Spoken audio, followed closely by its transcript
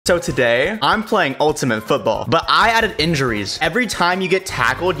So today, I'm playing Ultimate Football, but I added injuries. Every time you get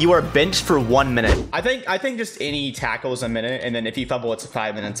tackled, you are benched for 1 minute. I think just any tackle is a minute, and then if you fumble, it's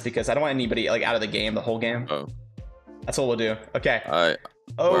 5 minutes because I don't want anybody like out of the game the whole game. Oh. That's what we'll do. Okay. All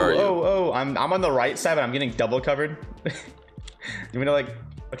right. I'm on the right side, but I'm getting double covered. You mean to like?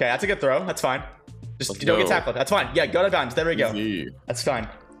 Okay, that's a good throw. That's fine. Just don't get tackled. That's fine. Yeah, go to bounds. There we go. Easy. That's fine.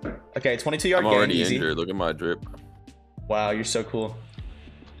 Okay, 22-yard I'm gain. already Easy. injured. Look at my drip. Wow, you're so cool.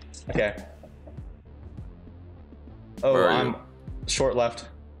 Okay. Oh, Where are I'm you? short left.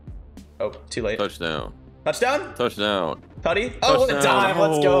 Oh, too late. Touchdown. Touchdown? Touchdown. Putty? Oh, what a Touchdown. dime.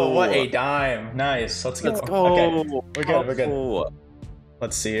 Let's go. What a Oh. dime. Nice. Let's go. Let's go. Okay. We're good. We're good. Oh.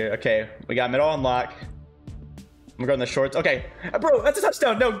 Let's see here. Okay. We got middle on lock. I'm going the shorts. Okay. Bro, that's a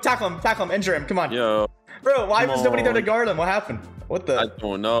touchdown. No, tackle him. Tackle him. Injure him. Come on. Yo. Bro, why was nobody there to on. guard him? What happened? What the? I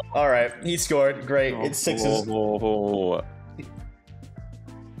don't know. All right. He scored. Great. It's sixes. Oh.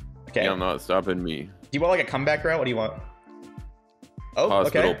 Okay. Yeah, I'm not stopping me. Do you want like a comeback route? What do you want? Oh,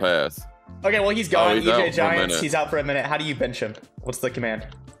 Hospital okay. pass. Okay, well, he's gone. He's out for EJ a Giants, minute. he's out for a minute. How do you bench him? What's the command?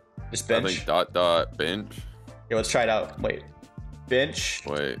 Just I bench? think ... bench. Yeah, let's try it out. Wait. Bench.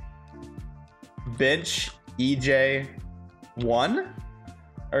 Wait. Bench EJ 1?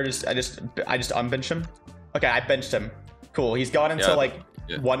 Or I just unbench him? Okay, I benched him. Cool. He's gone until like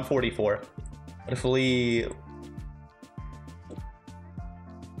 144. What if we...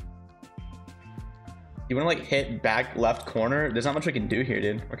 You want to like hit back left corner? There's not much we can do here,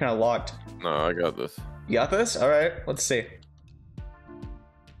 dude. We're kind of locked. No, I got this. You got this? All right, let's see.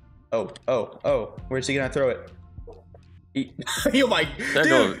 Oh. Where's he gonna throw it? Oh my,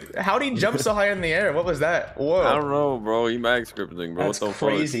 dude, how did he jump so high in the air? What was that? Whoa. I don't know, bro. He max scripting, bro. That's what the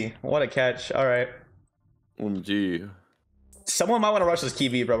crazy. What a catch. All right. Fuck? OMG. Someone might want to rush this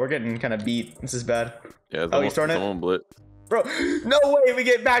QB, bro. We're getting kind of beat. This is bad. Yeah, Oh, he's throwing it? someone blitz. Bro, no way we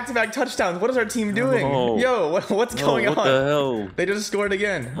get back-to-back touchdowns. What is our team doing? No. Yo, what's going on? What the hell? They just scored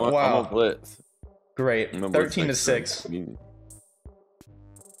again. I'm Wow. a blitz. Great. I'm a blitz 13 to next 6. time.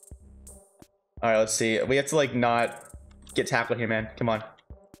 All right, let's see. We have to like not get tackled here, man. Come on.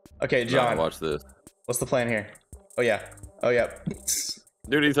 Okay, John. Watch this. What's the plan here? Oh yeah. Oh yeah.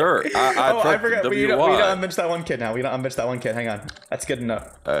 Dude, he's hurt. I forgot. We don't WY. unbench that one kid now. We don't unbench that one kid. Hang on. That's good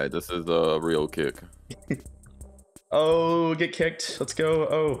enough. Alright, this is a real kick. Oh, get kicked. Let's go.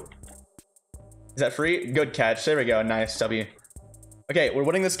 Oh. Is that free? Good catch. There we go. Nice. W. Okay, we're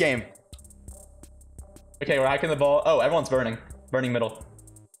winning this game. Okay, we're hacking the ball. Oh, everyone's burning. Burning middle.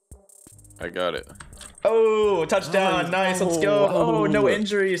 I got it. Oh, touchdown. Oh, Nice. Let's go. Oh, no oh.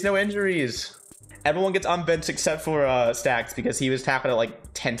 injuries. No injuries. Everyone gets unbenched except for Stacks because he was tackled at like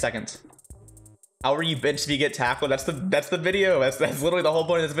 10 seconds. How are you benched if you get tackled? That's the video. That's literally the whole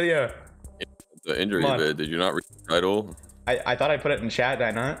point of this video. The injury bit. Did you not read the title? I thought I put it in chat. Did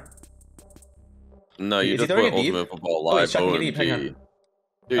I not? No, you Is he just throwing put it deep? Ultimate Football Oh, Live. he's chucking it deep. Hang on. Dude, you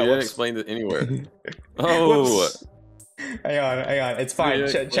Oh, didn't whoops. explain it anywhere. Oh, Whoops. Hang on. It's fine.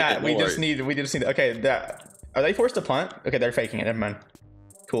 Yeah, Chat. We no just need. Okay. Are they forced to punt? Okay, they're faking it. Never mind.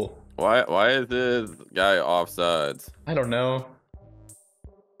 Cool. why is this guy offsides? I don't know.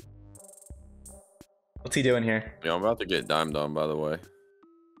 What's he doing here? Yeah, I'm about to get dimed on, by the way.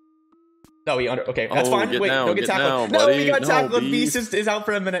 No, he under. Okay, that's Oh, fine. get Wait, down, don't get get tackled. down, No, buddy. we got No, tackled. Beast. Beast is out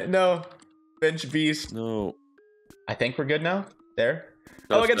for a minute. No. Bench Beast. No. I think we're good now. There.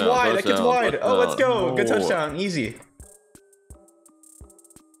 Oh, it gets Touchdown, wide. It gets touchdown, wide. Oh, let's go. touchdown. Good No. touchdown. Easy.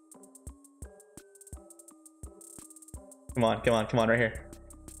 Come on, right here.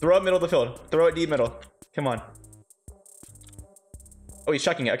 Throw it middle of the field. Throw it deep middle. Come on. Oh, he's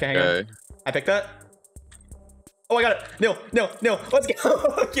chucking it. Okay, hang on. I picked that. Oh, I got it. No. Let's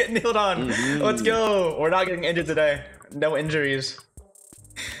go. Get nailed on. Let's go. We're not getting injured today. No injuries.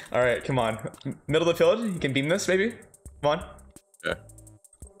 All right, come on. Middle of the field. You can beam this, maybe. Come on. Okay.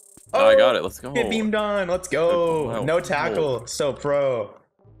 Oh, I got it. Let's go. Get beamed on. Let's go. Wow. No tackle. So pro.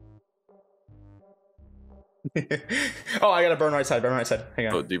 Oh, I got to burn right side. Hang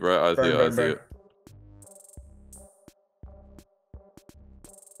on. Oh, deep right. I see it. I see it.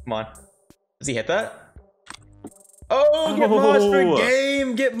 Come on. Does he hit that? Oh, get Moss for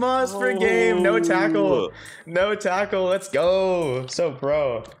game. Get Moss for game. No tackle. No tackle. Let's go. So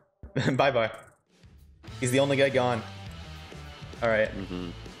pro. Bye-bye. He's the only guy gone. All right.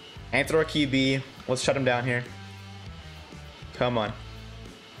 And throw a QB. Let's shut him down here. Come on.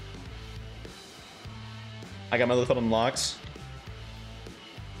 I got my little foot on locks.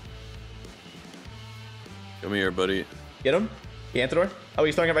 Come here, buddy. Get him. The Anthor. Oh,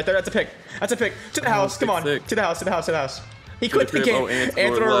 he's throwing it right there. That's a pick. To the house. Come on. Sick. To the house. He quit the game.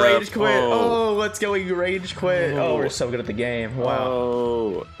 Anthor rage quit. Oh, let's go. He rage quit. Oh, we're so good at the game. Wow.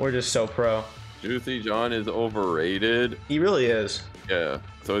 Oh. We're just so pro. Juicy John is overrated. He really is. Yeah.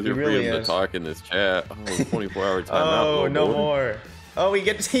 So is your really freedom to talk in this chat. Oh, 24-hour timeout. Oh, no more. Oh, he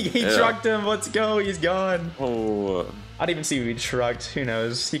trucked him. Let's go. He's gone. Oh. I didn't even see who he trucked. Who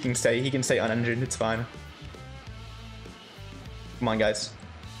knows? He can stay uninjured. It's fine. Come on, guys.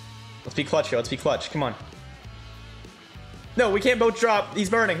 Let's be clutch here. Let's be clutch. Come on. No, we can't both drop. He's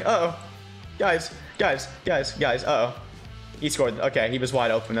burning. Uh-oh. Guys. Uh-oh. He scored. Okay, he was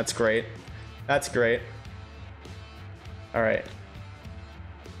wide open. That's great. That's great. All right.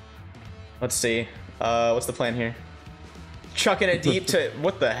 Let's see. What's the plan here? Chucking it deep to...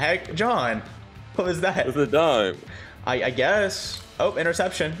 What the heck? John. What was that? It's a dime. I guess. Oh,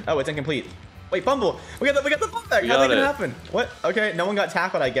 interception. Oh, it's incomplete. Wait, fumble. We got the fumble. How'd that happen? What? Okay, no one got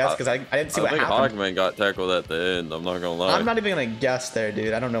tackled, I guess, because I didn't see what happened. I think Hogman got tackled at the end. I'm not gonna lie. I'm not even gonna guess there,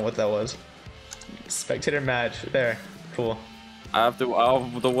 dude. I don't know what that was. Spectator match. There. Cool. I have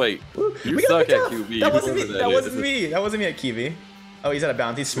to wait. You suck at QB. That wasn't me. That wasn't me. That wasn't me at QB. Oh, he's out of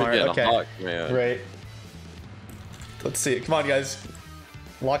bounds. He's smart. Okay. Hawk, man. Great. Let's see it. Come on, guys.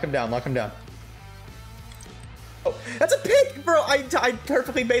 Lock him down. Lock him down. Oh, that's a pick, bro. I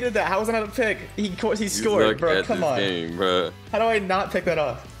perfectly baited that. How was that not a pick? He scored, bro. Come on. Game, bro. How do I not pick that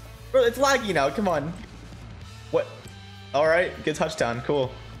off? Bro, it's laggy now. Come on. What? All right. Good touchdown.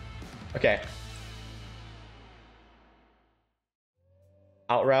 Cool. Okay.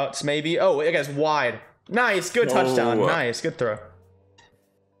 Out routes, maybe. Oh, I guess wide. Nice. Good touchdown. Nice. Good throw.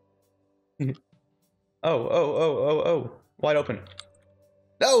 Oh. Wide open.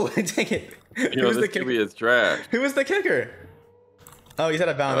 No, dang it. Who was the kicker? Is trash. Who was the kicker? Oh, he's out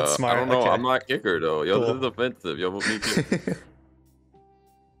of bounds. That's smart. I don't know. Okay. I'm not kicker though. Yo, cool. This is offensive. Yo, me too.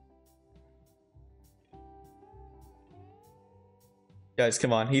 Guys,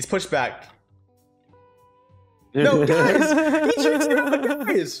 come on. He's pushed back. No, guys! He shoots it,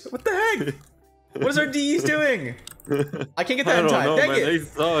 guys! What the heck? What is our DEs doing? I can't get that in time. Dang it! They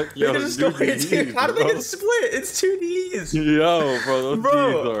suck. Yo, how do they get split? It's 2 Ds. Yo, bro, those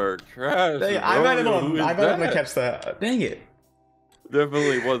Ds are trash. Dang, I might have to catch that. Dang it.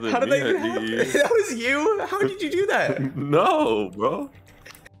 Definitely wasn't. How did they That was you? How did you do that? No, bro.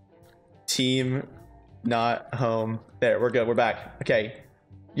 Team not home. There, we're good. We're back. Okay.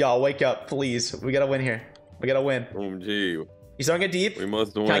 Y'all, wake up, please. We gotta win here. We gotta win. OMG. He's throwing it deep. We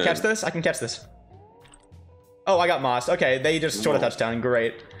must win. Can I catch this? I can catch this. Oh, I got mossed. Okay, they just scored a touchdown.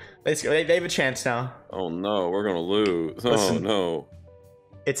 Great. They have a chance now. Oh no, we're gonna lose. Listen, oh no.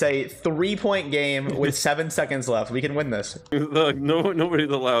 It's a 3-point game with 7 seconds left. We can win this. Look,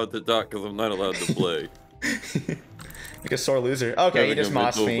 nobody's allowed to talk because I'm not allowed to play. Like a sore loser. Okay, he just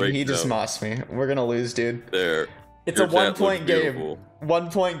mossed me. He just mossed me. We're gonna lose, dude. There. It's a 1-point game.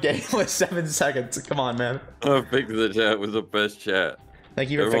 1-point game with 7 seconds. Come on, man. I think the chat was the best chat. Thank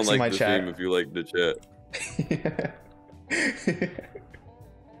you for fixing my chat. If you like the chat. It's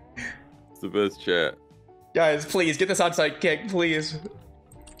the best chat. Guys, please get this onside kick, please.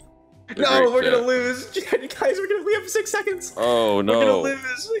 No, we're gonna lose. Guys, we have 6 seconds. Oh no. We're gonna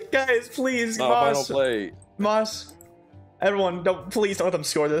lose. Guys, please. No, Moss. final play. Moss. Everyone, please don't let them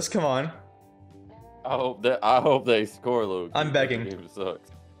score this. Come on. I hope they score, Luke. I'm begging. The game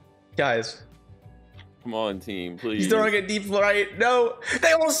sucks. Guys. Come on, team, please. He's throwing it deep right. No,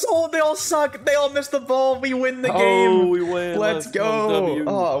 they all suck. They all miss the ball. We win the game. We win. Let's go.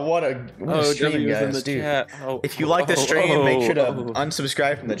 Oh, what a stream, guys, dude. If you like the stream, make sure to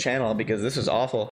unsubscribe from the channel because this is awful.